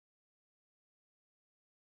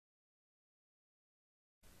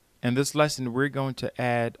In this lesson, we're going to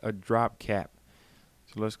add a drop cap.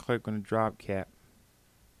 So let's click on the drop cap.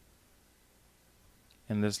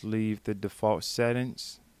 And let's leave the default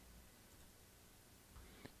settings.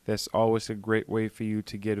 That's always a great way for you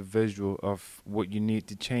to get a visual of what you need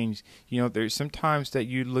to change. You know, there's sometimes that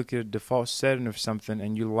you look at a default setting of something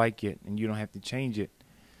and you like it and you don't have to change it.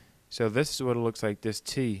 So this is what it looks like, this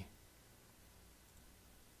T.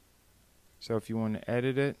 So if you want to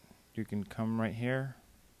edit it, you can come right here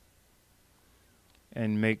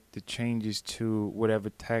and make the changes to whatever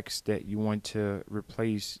text that you want to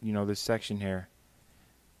replace, you know, this section here.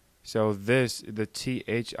 So this, the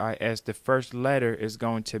THIS, the first letter is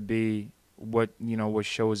going to be what, you know, what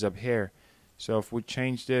shows up here. So if we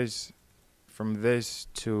change this from this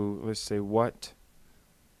to, let's say, what,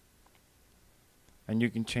 and you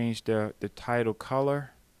can change the title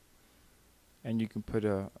color, and you can put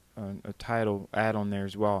a title add on there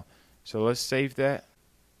as well. So let's save that.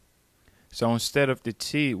 So instead of the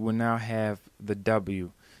T, we'll now have the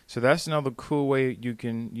W. So that's another cool way you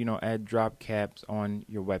can, you know, add drop caps on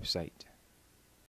your website.